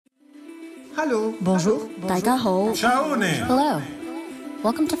Hello. Bonjour. 大家好. Ciao. Hello.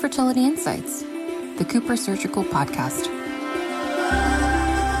 Welcome to Fertility Insights, the Cooper Surgical Podcast.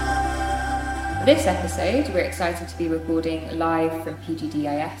 For this episode, we're excited to be recording live from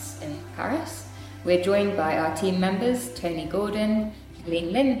PGDIS in Paris. We're joined by our team members, Tony Gordon,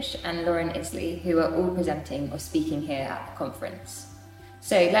 Helene Lynch and Lauren Isley, who are all presenting or speaking here at the conference.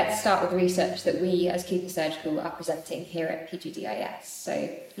 So let's start with the research that we as Cooper Surgical are presenting here at PGDIS. So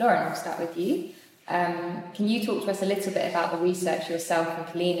Lauren, I'll start with you. Can you talk to us a little bit about the research yourself and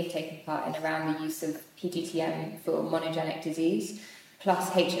Helene have taken part in around the use of PGTM for monogenic disease,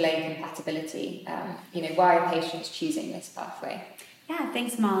 plus HLA compatibility? Why are patients choosing this pathway? Yeah,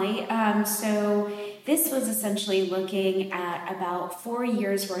 thanks, Molly. So this was essentially looking at about 4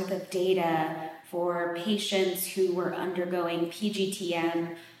 years worth of data for patients who were undergoing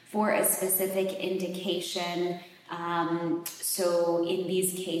PGTM for a specific indication. So in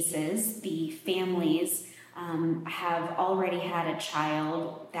these cases, the families have already had a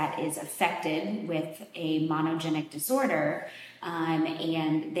child that is affected with a monogenic disorder,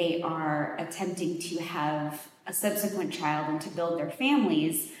 and they are attempting to have a subsequent child and to build their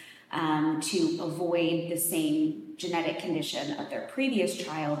families to avoid the same genetic condition of their previous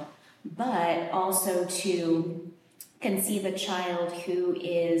child, but also to conceive a child who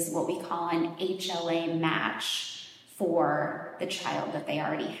is what we call an HLA match for the child that they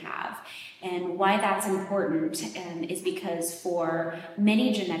already have. And why that's important is because for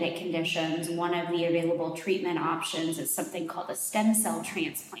many genetic conditions, one of the available treatment options is something called a stem cell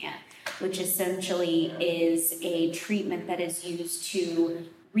transplant, which essentially is a treatment that is used to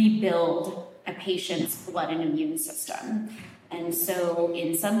rebuild a patient's blood and immune system. And so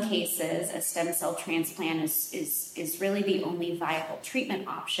in some cases, a stem cell transplant is really the only viable treatment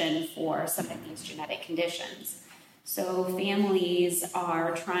option for some of these genetic conditions. So families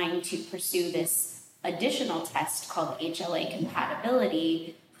are trying to pursue this additional test called HLA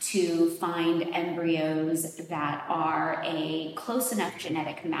compatibility to find embryos that are a close enough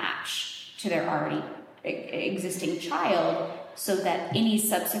genetic match to their already existing child so that any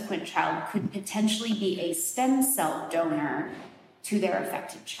subsequent child could potentially be a stem cell donor to their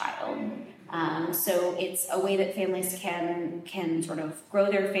affected child. So it's a way that families can sort of grow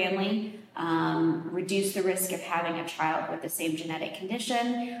their family, reduce the risk of having a child with the same genetic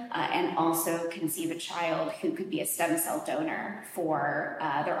condition, and also conceive a child who could be a stem cell donor for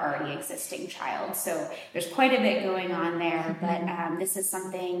their already existing child. So there's quite a bit going on there, but this is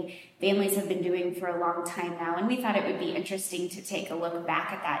something families have been doing for a long time now, and we thought it would be interesting to take a look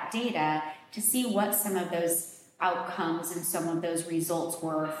back at that data to see what some of those outcomes and some of those results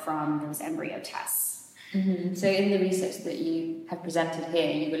were from those embryo tests. Mm-hmm. So in the research that you have presented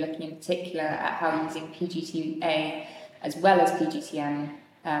here, you were looking in particular at how using PGTA as well as PGTM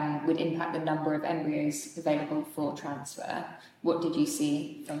would impact the number of embryos available for transfer. What did you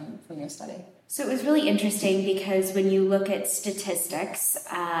see from your study? So it was really interesting because when you look at statistics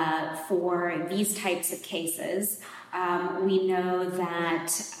for these types of cases, we know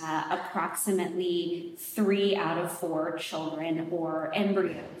that approximately 3 out of 4 children or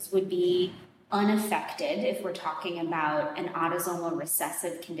embryos would be unaffected if we're talking about an autosomal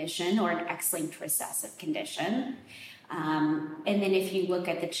recessive condition or an X-linked recessive condition. And then if you look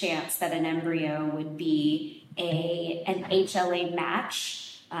at the chance that an embryo would be an HLA match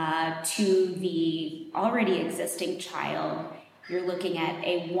to the already existing child, you're looking at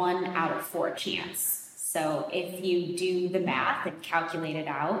a 1 out of 4 chance. So if you do the math and calculate it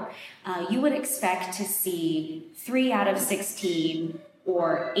out, you would expect to see 3 out of 16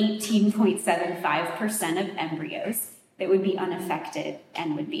 or 18.75% of embryos that would be unaffected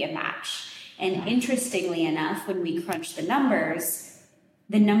and would be a match. And interestingly enough, when we crunched the numbers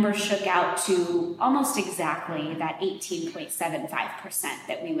shook out to almost exactly that 18.75%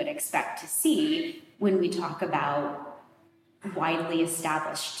 that we would expect to see when we talk about widely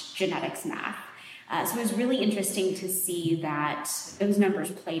established genetics math. So it was really interesting to see that those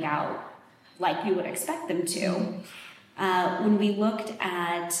numbers played out like you would expect them to. When we looked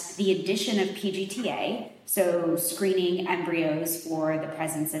at the addition of PGTA, so screening embryos for the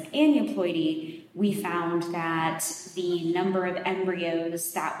presence of aneuploidy, we found that the number of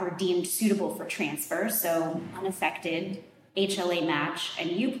embryos that were deemed suitable for transfer, so unaffected, HLA match, and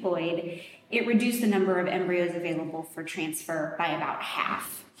euploid, it reduced the number of embryos available for transfer by about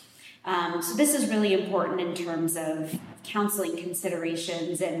half. So this is really important in terms of counseling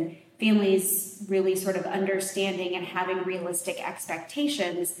considerations and families really sort of understanding and having realistic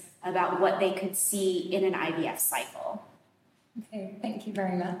expectations about what they could see in an IVF cycle. Okay, thank you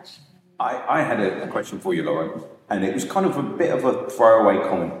very much. I had a question for you, Lauren, and it was kind of a bit of a throwaway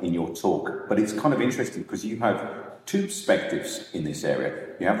comment in your talk, but it's kind of interesting because you have two perspectives in this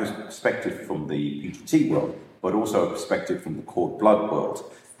area. You have a perspective from the PGT world, but also a perspective from the cord blood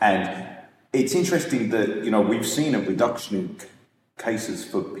world. And it's interesting that, we've seen a reduction in cases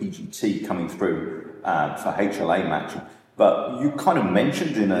for PGT coming through for HLA matching, but you kind of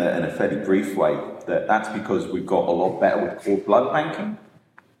mentioned in a fairly brief way that that's because we've got a lot better with cord blood banking.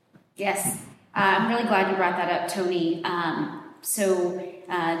 Yes, I'm really glad you brought that up, Tony.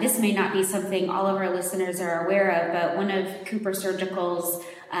 This may not be something all of our listeners are aware of, but one of Cooper Surgical's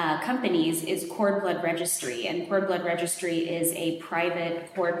companies is Cord Blood Registry, and Cord Blood Registry is a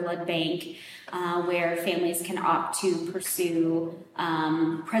private cord blood bank where families can opt to pursue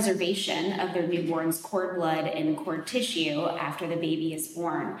preservation of their newborn's cord blood and cord tissue after the baby is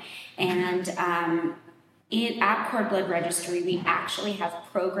born. And at Cord Blood Registry, we actually have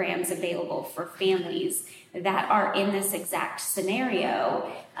programs available for families that are in this exact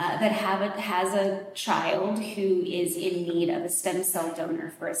scenario that has a child who is in need of a stem cell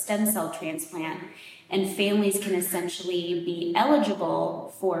donor for a stem cell transplant. And families can essentially be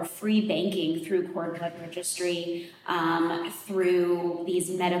eligible for free banking through Cord Blood Registry through these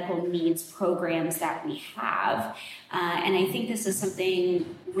medical needs programs that we have. And I think this is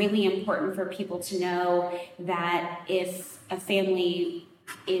something really important for people to know, that if a family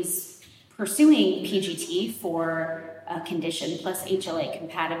is pursuing PGT for a condition plus HLA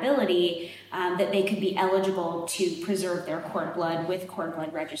compatibility, that they could be eligible to preserve their cord blood with Cord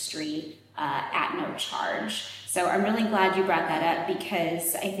Blood Registry at no charge. So I'm really glad you brought that up,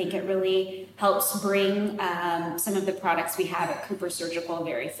 because I think it really helps bring some of the products we have at Cooper Surgical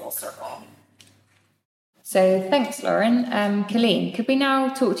very full circle. So thanks, Lauren. Colleen, could we now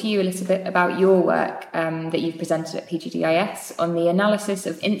talk to you a little bit about your work that you've presented at PGDIS on the analysis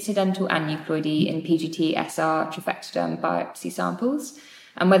of incidental aneuploidy in PGT-SR trophectoderm biopsy samples,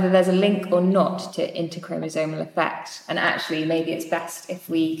 and whether there's a link or not to interchromosomal effect? And actually, maybe it's best if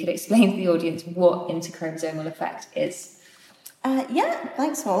we could explain to the audience what interchromosomal effect is.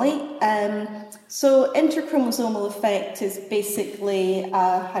 Thanks, Molly. So interchromosomal effect is basically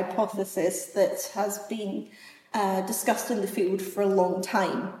a hypothesis that has been discussed in the field for a long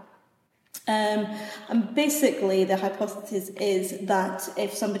time. And basically the hypothesis is that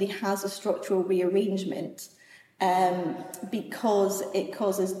if somebody has a structural rearrangement, because it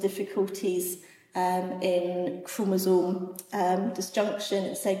causes difficulties in chromosome disjunction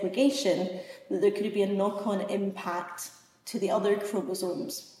and segregation, that there could be a knock-on impact to the other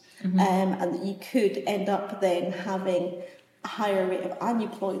chromosomes, and that you could end up then having a higher rate of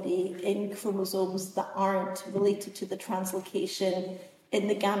aneuploidy in chromosomes that aren't related to the translocation in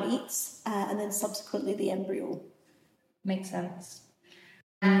the gametes, and then subsequently the embryo. Makes sense.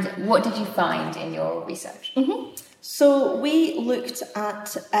 And what did you find in your research? So we looked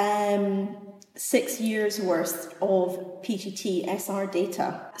at 6 years worth of PGT-SR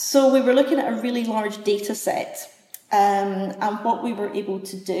data. So we were looking at a really large data set. And what we were able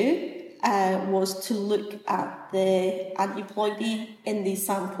to do was to look at the aneuploidy in these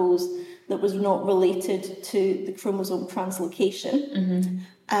samples that was not related to the chromosome translocation,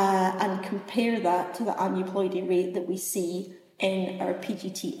 and compare that to the aneuploidy rate that we see in our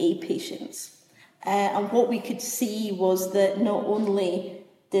PGT-A patients. And what we could see was that not only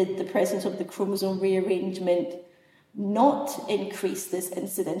did the presence of the chromosome rearrangement not increase this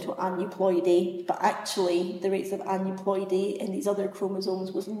incidental aneuploidy, but actually the rates of aneuploidy in these other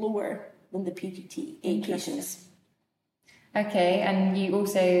chromosomes was lower than the PGT-A patients. Okay, and you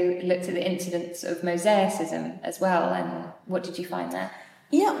also looked at the incidence of mosaicism as well, and what did you find there?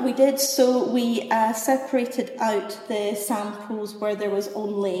 Yeah, we did. So we separated out the samples where there was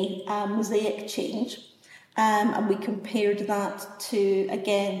only mosaic change, and we compared that to,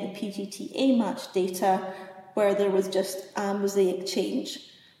 again, the PGT-A match data, where there was just a mosaic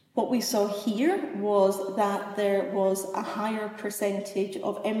change. What we saw here was that there was a higher percentage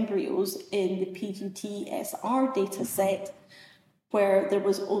of embryos in the PGT-SR data set where there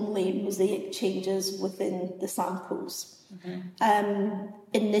was only mosaic changes within the samples.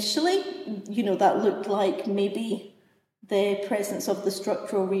 Initially, that looked like maybe the presence of the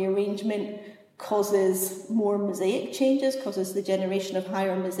structural rearrangement causes more mosaic changes, causes the generation of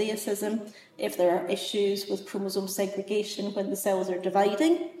higher mosaicism if there are issues with chromosome segregation when the cells are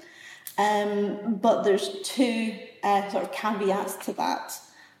dividing. But there's two sort of caveats to that.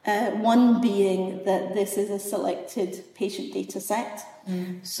 One being that this is a selected patient data set.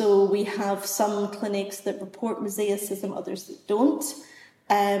 So we have some clinics that report mosaicism, others that don't.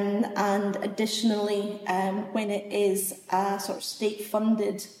 And additionally, when it is a sort of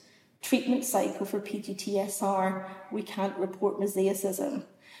state-funded treatment cycle for PGTSR, we can't report mosaicism.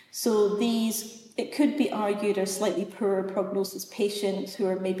 So it could be argued, are slightly poorer prognosis patients who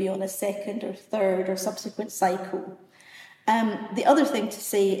are maybe on a second or third or subsequent cycle. The other thing to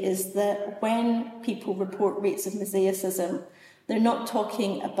say is that when people report rates of mosaicism, they're not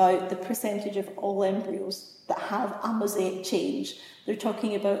talking about the percentage of all embryos that have a mosaic change. They're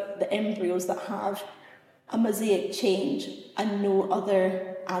talking about the embryos that have a mosaic change and no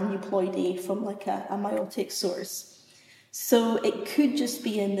other aneuploidy from like a meiotic source. So it could just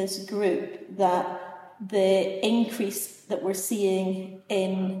be in this group that the increase that we're seeing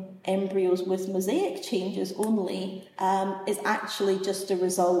in embryos with mosaic changes only is actually just a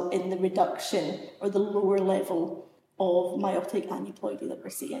result in the reduction or the lower level of meiotic aneuploidy that we're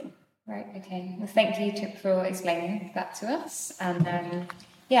seeing. Right, okay. Well, thank you for explaining that to us. And I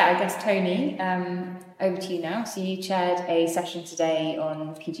guess, Tony, over to you now. So you chaired a session today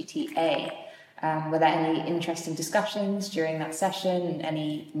on PGT-A. Were there any interesting discussions during that session?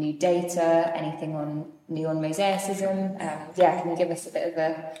 Any new data? Anything new on mosaicism? Can you give us a bit of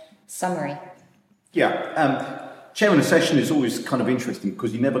a summary? Chairing a session is always kind of interesting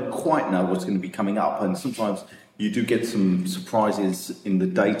because you never quite know what's going to be coming up, and sometimes you do get some surprises in the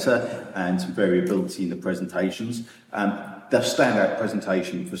data and some variability in the presentations. The standout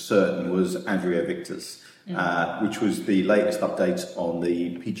presentation for certain was Andrea Victor's, which was the latest update on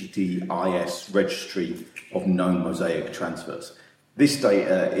the PGDIS registry of known mosaic transfers. This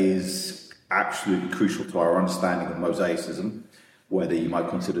data is absolutely crucial to our understanding of mosaicism, whether you might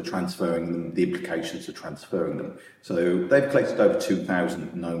consider transferring them, the implications of transferring them. So they've collected over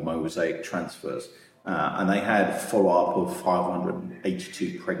 2,000 known mosaic transfers, and they had follow-up of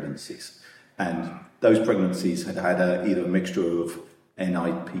 582 pregnancies. And those pregnancies had either a mixture of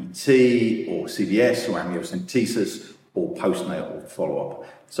NIPT or CVS or amniocentesis or postnatal follow-up.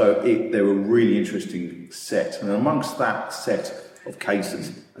 So they were a really interesting set. And amongst that set of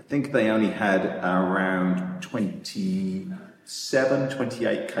cases, I think they only had around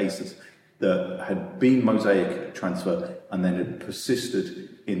 28 cases that had been mosaic transfer and then had persisted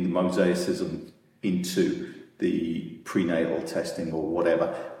in the mosaicism into the prenatal testing or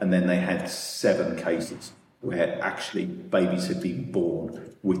whatever. And then they had 7 cases where actually babies had been born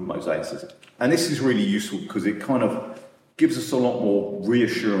with mosaicism. And this is really useful because it kind of gives us a lot more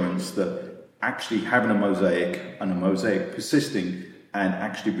reassurance that actually having a mosaic and a mosaic persisting and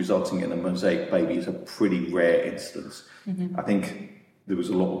actually resulting in a mosaic baby is a pretty rare instance. Mm-hmm. I think there was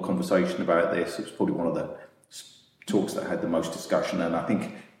a lot of conversation about this. It was probably one of the talks that had the most discussion, and I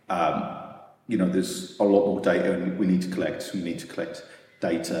think there's a lot more data we need to collect. We need to collect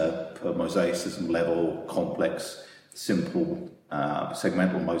data per mosaicism level, complex, simple,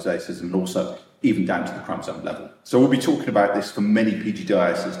 segmental mosaicism, and also even down to the chromosome level. So we'll be talking about this for many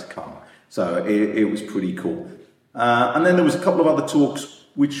PGDISs to come. So it was pretty cool. And then there was a couple of other talks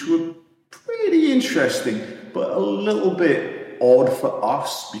which were pretty interesting, but a little bit odd for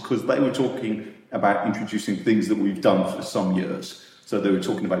us because they were talking about introducing things that we've done for some years. So they were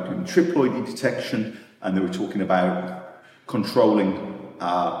talking about doing triploidy detection, and they were talking about controlling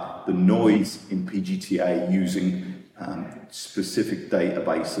the noise in PGT-A using specific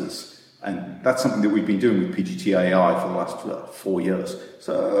databases. And that's something that we've been doing with PGT-AI for the last 4 years.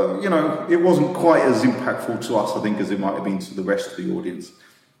 So, it wasn't quite as impactful to us, I think, as it might have been to the rest of the audience.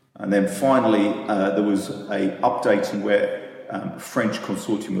 And then finally, there was a update in where French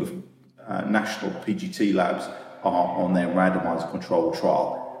consortium of national PGT labs are on their randomised control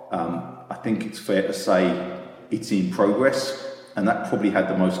trial. I think it's fair to say it's in progress, and that probably had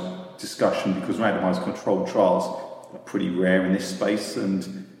the most discussion because randomised controlled trials are pretty rare in this space,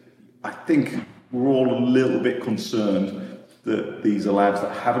 and I think we're all a little bit concerned that these are labs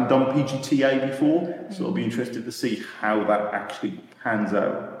that haven't done PGT-A before, so I'll be interested to see how that actually pans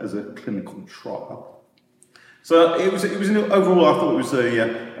out as a clinical trial. So it was overall, I thought it was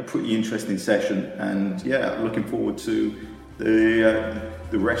a pretty interesting session, and looking forward to the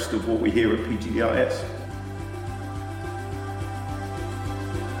rest of what we hear at PGDIS.